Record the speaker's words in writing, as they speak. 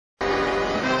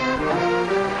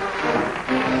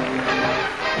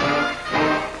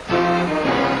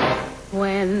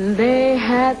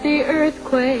at the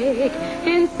earthquake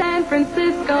in San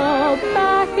Francisco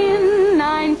back in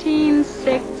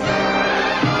 1906.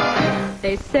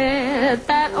 They said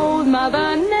that old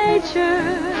Mother Nature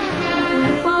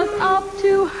was up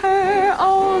to her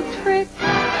old trick.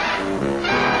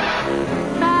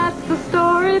 That's the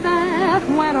story that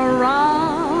went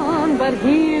around, but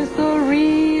here's the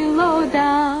real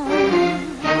lowdown.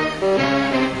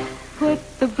 Put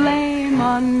the blame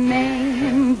on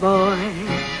Mame, boy.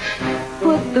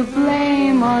 Put the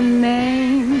blame on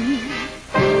Mame.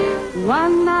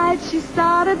 One night she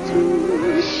started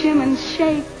to shim and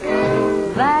shake.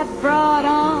 That brought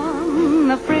on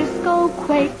the Frisco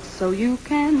quake. So you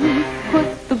can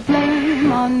put the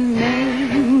blame on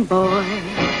Mame, boy.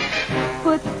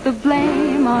 Put the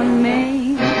blame on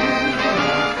Mame.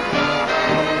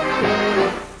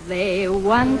 They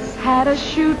once had a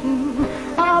shooting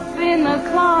up in the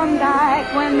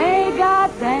Klondike when they got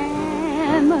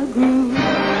Dan McGrew.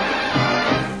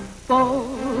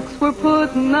 Folks were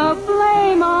putting the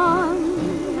blame on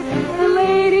the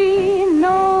lady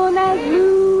known as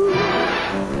Lou.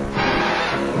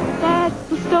 That's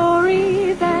the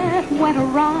story that went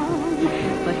around,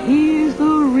 but here's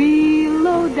the real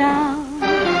lowdown.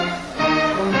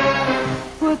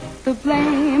 Put the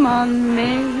blame on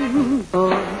Mame,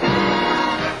 boy.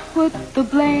 Put the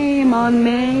blame on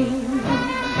Mame.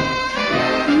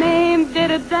 Mame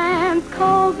did a dance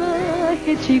called the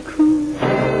Hitchy Coo.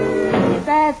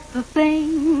 That's the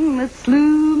thing that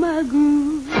slew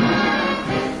McGrew.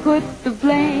 Put the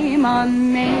blame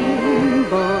on Mame,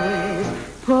 boy.